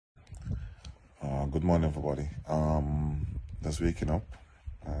Good morning, everybody. Just waking up,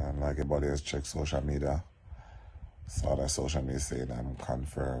 and like everybody has checked social media, saw that social media saying I'm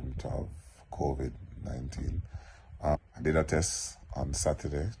confirmed to have COVID-19. I did a test on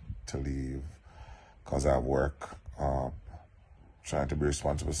Saturday to leave because I have work. Trying to be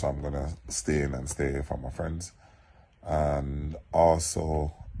responsible, so I'm gonna stay in and stay from my friends, and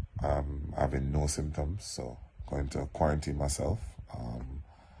also having no symptoms, so going to quarantine myself.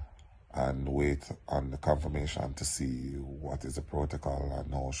 And wait on the confirmation to see what is the protocol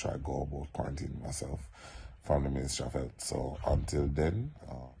and how should I go about quarantining myself from the Ministry of Health. So until then,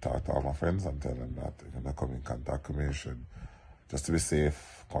 talk to all my friends and tell them that if they come in contact with me, should just to be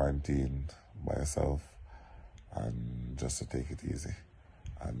safe, quarantine by yourself, and just to take it easy.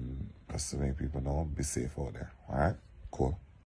 And just to make people know, be safe out there. All right? Cool.